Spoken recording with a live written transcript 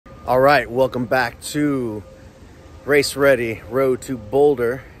All right, welcome back to Race Ready Road to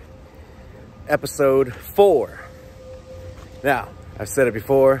Boulder, episode 4. Now, I've said it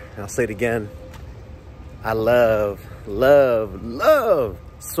before, and I'll say it again. I love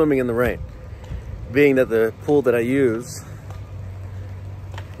swimming in the rain. Being that the pool that I use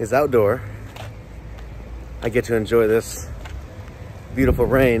is outdoor, I get to enjoy this beautiful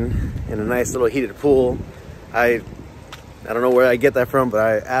rain in a nice little heated pool. I don't know where I get that from, but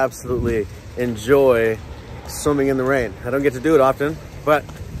I absolutely enjoy swimming in the rain. I don't get to do it often, but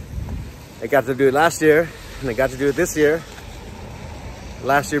I got to do it last year, and I got to do it this year.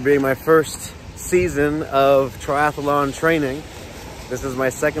 Last year being my first season of triathlon training. This is my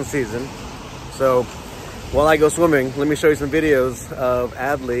second season. So while I go swimming, let me show you some videos of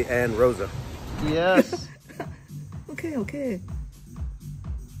Adley and Rosa. Yes. Okay.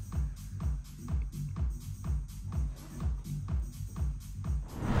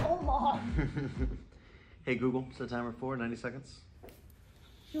 Hey Google, set timer for 90 seconds.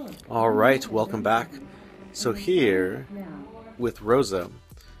 Sure. All right, welcome back. So here with Rosa,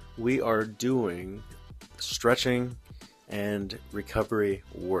 we are doing stretching and recovery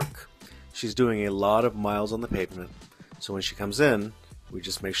work. She's doing a lot of miles on the pavement. So when she comes in, we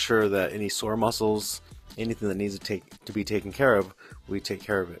just make sure that any sore muscles, anything that needs to be taken care of, we take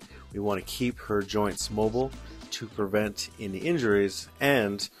care of it. We want to keep her joints mobile to prevent any injuries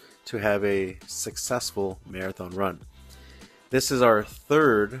and to have a successful marathon run. This is our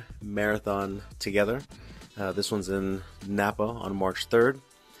third marathon together. This one's in Napa on March 3rd.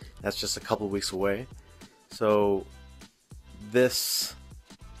 That's just a couple of weeks away. So this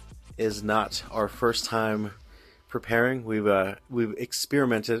is not our first time preparing. We've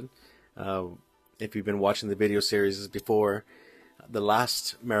experimented. If you've been watching the video series before, the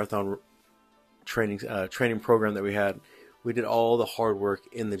last marathon training program that we had, we did all the hard work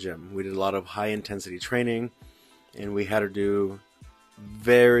in the gym. We did a lot of high intensity training, and we had to do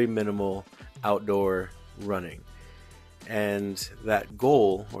very minimal outdoor running. And that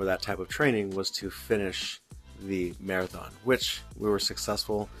goal, or that type of training, was to finish the marathon, which we were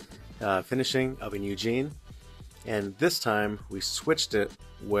successful finishing up in Eugene. And this time we switched it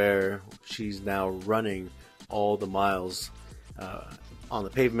where she's now running all the miles on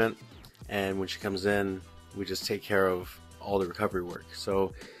the pavement, and when she comes in, we just take care of all the recovery work.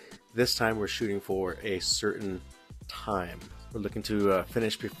 So this time we're shooting for a certain time. We're looking to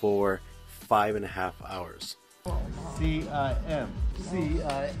finish before 5.5 hours. C-I-M.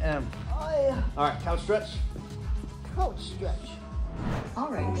 All right, couch stretch.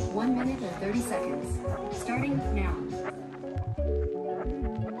 All right, 1 minute and 30 seconds. Starting now.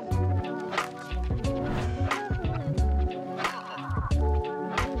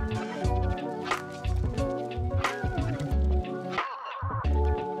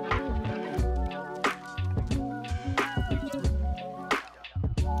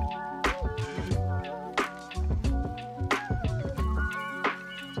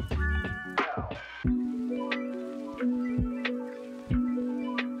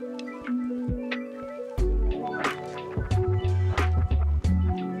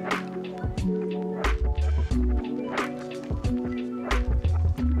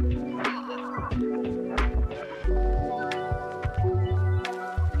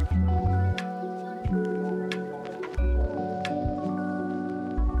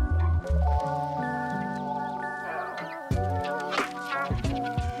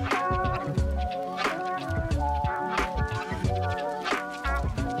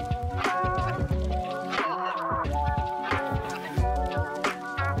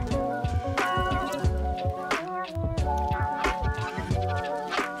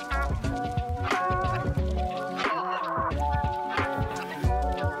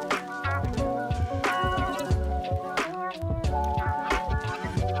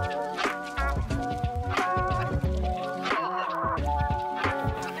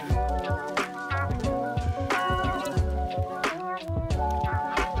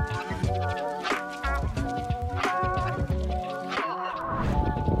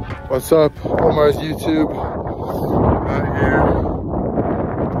 What's up, Omar's YouTube? Out here,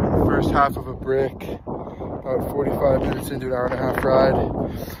 doing the first half of a brick, about 45 minutes into an hour-and-a-half ride,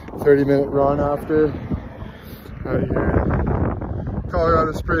 30-minute run after. Out here,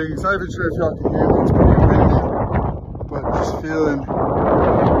 Colorado Springs. Not even sure if y'all can hear me, it's pretty windy, but just feeling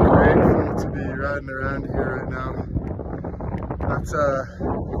grateful to be riding around here right now. That's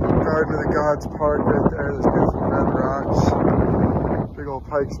Garden of the Gods Park right there, those beautiful red rocks. Big old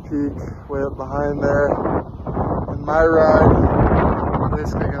Pikes Peak way up behind there. And my ride, we're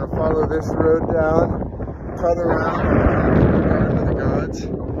basically going to follow this road down, cut around Garden of the Gods,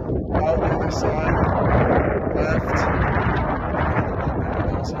 out the other side, left,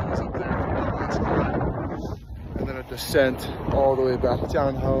 those hills up there from the last climb, and then a descent all the way back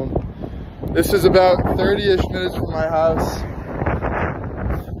down home. This is about 30-ish minutes from my house.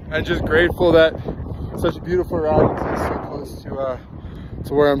 I'm just grateful that such a beautiful ride is so close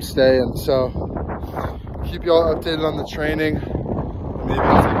to where I'm staying. So keep you all updated on the training. Maybe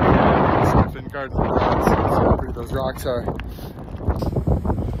I'll take myself in garden the rocks and see how pretty those rocks are.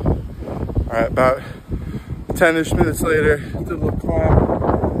 All right, about 10-ish minutes later, did a little climb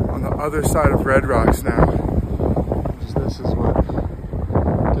on the other side of Red Rocks now. This is what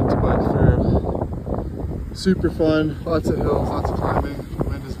gets bike through. Super fun, lots of hills, lots of climbing. The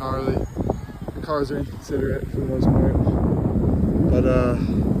wind is gnarly. The cars are inconsiderate for the most part, but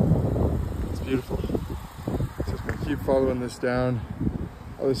it's beautiful. So just gonna keep following this down,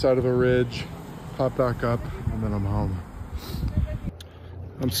 other side of a ridge, pop back up, and then I'm home.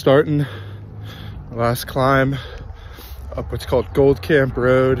 I'm starting the last climb up what's called Gold Camp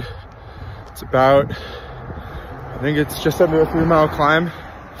Road. It's about, I think it's just under a 3-mile climb.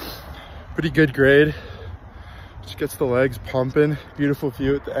 Pretty good grade. Just gets the legs pumping. Beautiful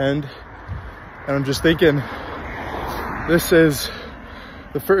view at the end. And I'm just thinking, this is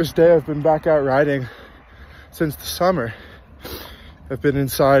the first day I've been back out riding since the summer. I've been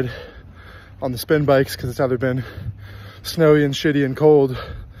inside on the spin bikes because it's either been snowy and shitty and cold,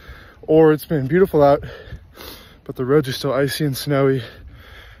 or it's been beautiful out, but the roads are still icy and snowy.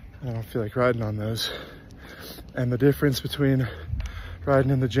 I don't feel like riding on those. And the difference between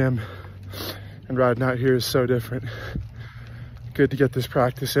riding in the gym and riding out here is so different. Good to get this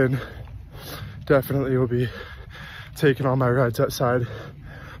practice in. Definitely will be taking all my rides outside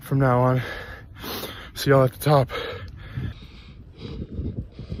from now on. See y'all at the top.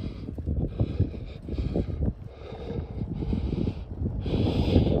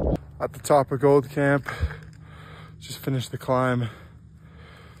 At the top of Gold Camp, just finished the climb.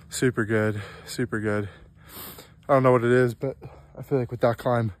 Super good, super good. I don't know what it is, but I feel like with that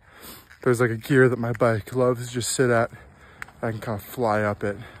climb, there's like a gear that my bike loves to just sit at. I can kind of fly up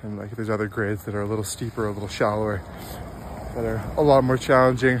it. And like there's other grades that are a little steeper, a little shallower, that are a lot more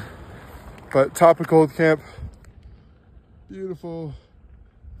challenging. But top of Gold Camp, beautiful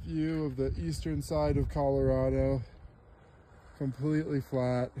view of the eastern side of Colorado. Completely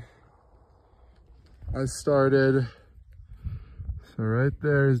flat. I started, so right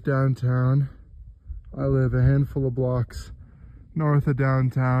there is downtown. I live a handful of blocks north of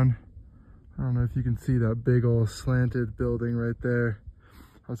downtown. I don't know if you can see that big old slanted building right there.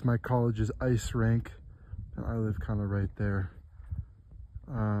 That's my college's ice rink, and I live kind of right there.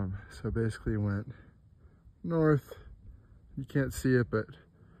 So basically went north. You can't see it, but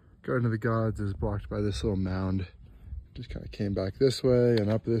Garden of the Gods is blocked by this little mound. Just kind of came back this way and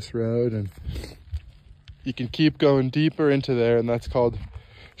up this road, and you can keep going deeper into there, and that's called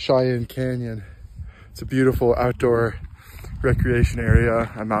Cheyenne Canyon. It's a beautiful outdoor recreation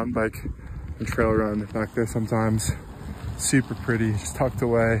area. I mountain bike and trail run back there sometimes. Super pretty, just tucked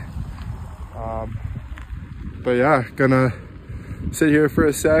away. But yeah, gonna sit here for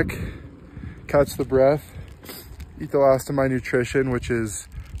a sec, catch the breath, eat the last of my nutrition, which is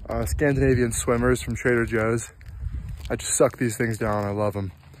Scandinavian swimmers from Trader Joe's. I just suck these things down. I love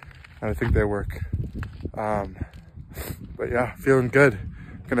them, and I think they work. But yeah, feeling good.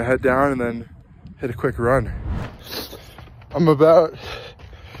 Gonna head down and then hit a quick run. I'm about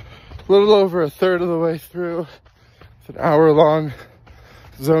a little over a third of the way through. It's an hour-long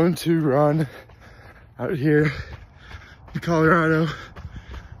zone 2 run out here in Colorado,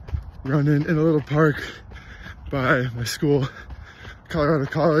 running in a little park by my school, Colorado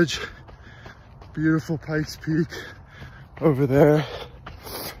College. Beautiful Pikes Peak over there.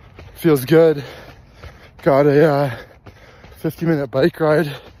 Feels good. Got a 50-minute bike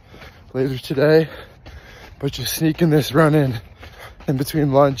ride later today, but just sneaking this run in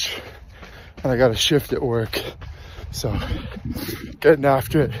between lunch, and I got a shift at work, so getting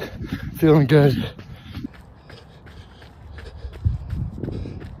after it, feeling good.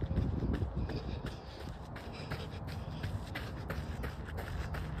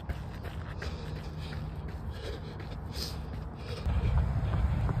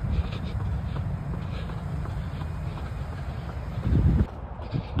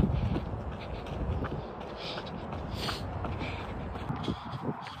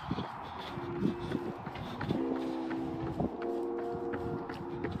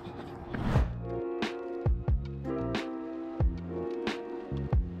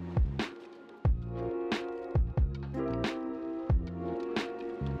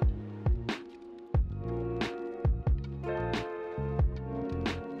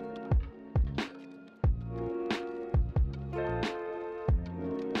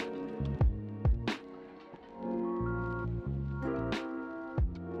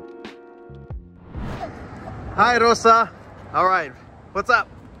 Hi, Rosa. All right. What's up?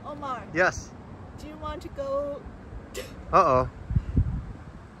 Omar, Yes. do you want to go Uh-oh.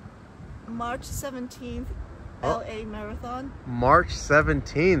 March 17th Oh. LA Marathon? March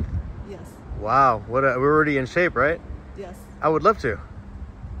 17th. Yes. Wow. We're already in shape, right? Yes. I would love to.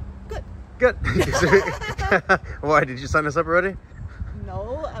 Good. Good. Why? Did you sign us up already?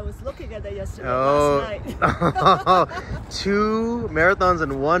 No, I was looking at it yesterday, Oh. last night. 2 marathons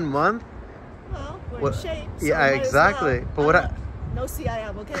in 1 month? Well, we're What- in shape. So yeah, might as exactly. well. But what no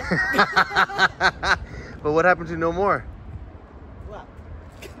CIM, okay? But what happened to no more? Well,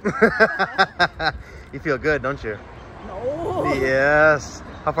 You feel good, don't you? no. Yes.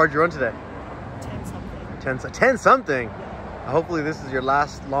 How far did you run today? 10 something. 10 something. Yeah. Hopefully this is your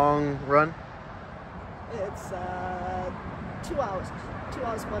last long run. It's 2 hours. 2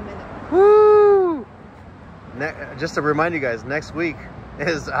 hours, 1 minute. Woo! Just to remind you guys, next week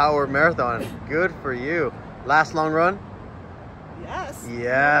is our marathon. Good for you. Last long run? Yes.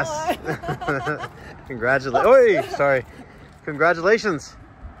 Yes. Come Congratulations. Oi, sorry. Congratulations.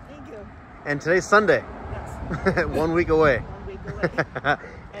 Thank you. And today's Sunday. Yes. 1 week away. 1 week away.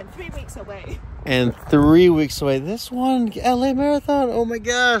 And 3 weeks away. And 3 weeks away. This one, LA Marathon. Oh my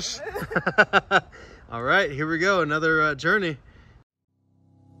gosh. All right, here we go. Another journey.